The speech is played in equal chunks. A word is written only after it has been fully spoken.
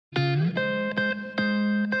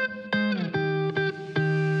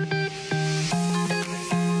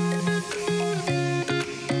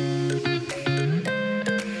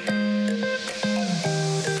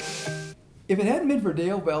it hadn't been for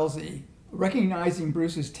Dale Velzy recognizing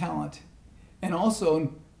Bruce's talent, and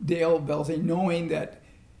also Dale Velzy knowing that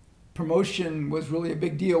promotion was really a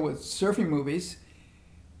big deal with surfing movies,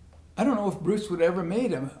 I don't know if Bruce would ever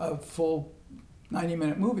made a full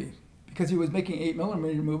 90-minute movie, because he was making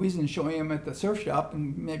 8mm movies and showing them at the surf shop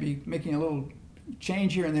and maybe making a little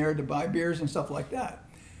change here and there to buy beers and stuff like that.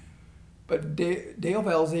 But Dale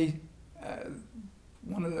Velzy,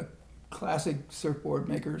 one of the classic surfboard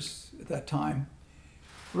makers at that time,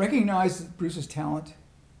 recognized Bruce's talent,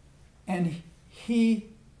 and he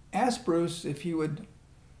asked Bruce if he would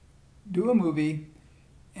do a movie,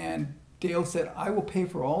 and Dale said, I will pay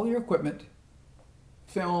for all your equipment,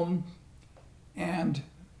 film, and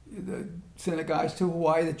send the guys to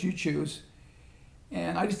Hawaii that you choose,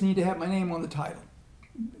 and I just need to have my name on the title.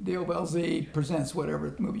 Dale Velzy Presents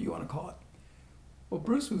whatever movie you want to call it. Well,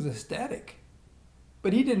 Bruce was ecstatic,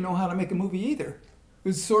 but he didn't know how to make a movie either. It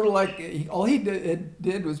was sort of like all he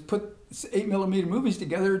did was put 8mm movies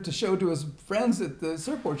together to show to his friends at the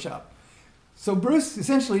surfboard shop. So Bruce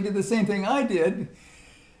essentially did the same thing I did.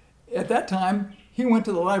 At that time, he went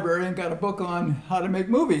to the library and got a book on how to make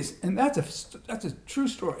movies, and that's a true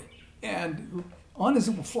story. And on his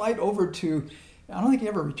flight over to, I don't think he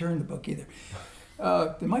ever returned the book either.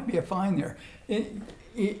 There might be a fine there.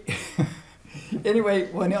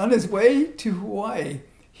 Anyway, when on his way to Hawaii,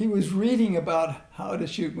 he was reading about how to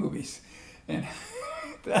shoot movies, and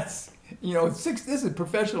that's, you know, this is a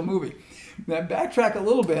professional movie. Now backtrack a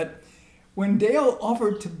little bit. When Dale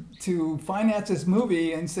offered to finance this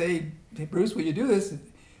movie and say, hey, Bruce, will you do this?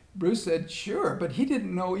 Bruce said, sure, but he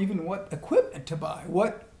didn't know even what equipment to buy,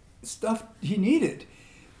 what stuff he needed.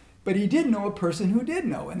 But he did know a person who did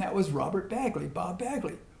know, and that was Robert Bagley, Bob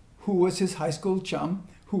Bagley, who was his high school chum,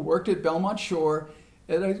 who worked at Belmont Shore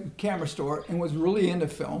at a camera store and was really into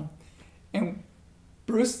film. And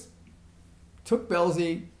Bruce took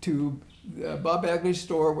Velzy to Bob Bagley's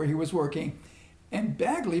store where he was working, and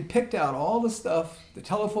Bagley picked out all the stuff, the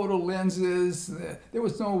telephoto lenses, there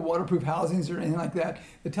was no waterproof housings or anything like that,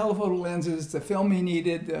 the telephoto lenses, the film he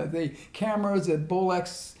needed, the cameras, the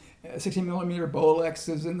Bolex, 16mm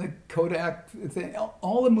Bolexes and the Kodak thing,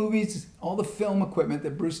 all the movies, all the film equipment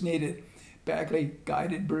that Bruce needed, Bagley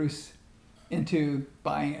guided Bruce into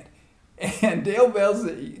buying it. And Dale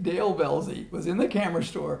Velzy was in the camera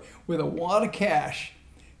store with a wad of cash,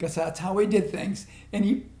 because that's how he did things. And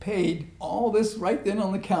he paid all this right then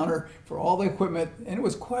on the counter for all the equipment, and it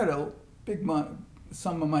was quite a big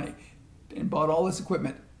sum of money, and bought all this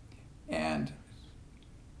equipment. And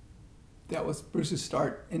that was Bruce's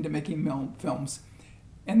start into making films.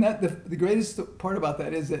 And that the greatest part about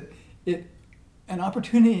that is that an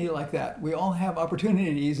opportunity like that, we all have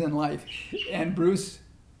opportunities in life, and Bruce,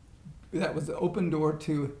 that was the open door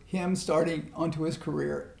to him starting onto his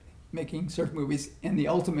career making surf movies, and the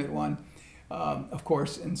ultimate one, of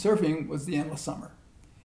course, in surfing was The Endless Summer.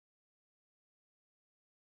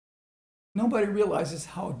 Nobody realizes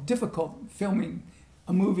how difficult filming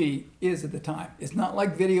a movie is at the time. It's not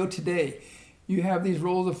like video today. You have these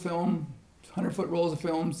rolls of film, 100-foot rolls of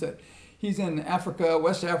films that he's in Africa,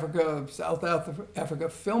 West Africa, South Africa,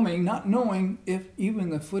 filming, not knowing if even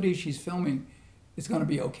the footage he's filming is going to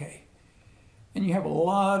be okay. And you have a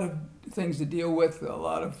lot of things to deal with, a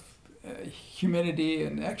lot of humidity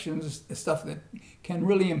and actions, stuff that can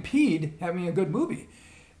really impede having a good movie.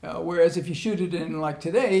 Whereas if you shoot it in, like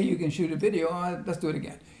today, you can shoot a video, let's do it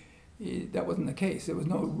again. That wasn't the case. There was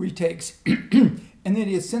no retakes. And then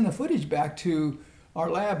he'd send the footage back to our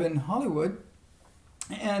lab in Hollywood,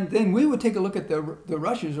 and then we would take a look at the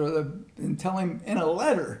rushes and tell him in a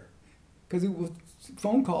letter, because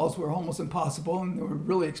phone calls were almost impossible and they were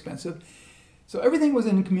really expensive. So everything was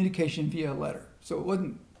in communication via letter. So it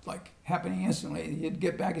wasn't like happening instantly. He'd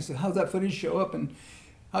get back and say, how's that footage show up, and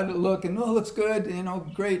how did it look? And, oh, it looks good, you know,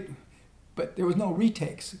 great. But there was no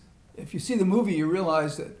retakes. If you see the movie, you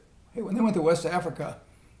realize that, hey, when they went to West Africa,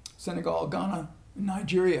 Senegal, Ghana,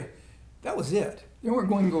 Nigeria, that was it. They weren't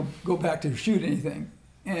going to go back to shoot anything.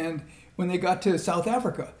 And when they got to South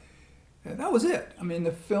Africa, that was it. I mean,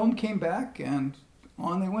 the film came back, and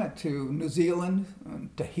on they went to New Zealand,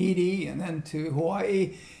 and Tahiti, and then to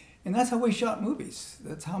Hawaii. And that's how we shot movies.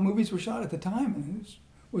 That's how movies were shot at the time. And it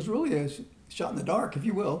was really a shot in the dark, if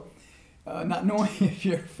you will, not knowing if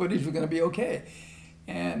your footage was going to be okay.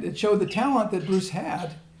 And it showed the talent that Bruce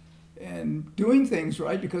had and doing things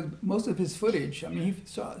right, because most of his footage, I mean, he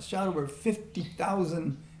shot over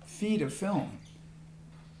 50,000 feet of film.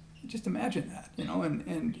 Just imagine that, you know,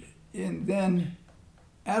 and then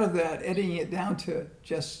out of that, editing it down to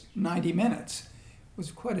just 90 minutes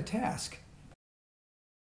was quite a task.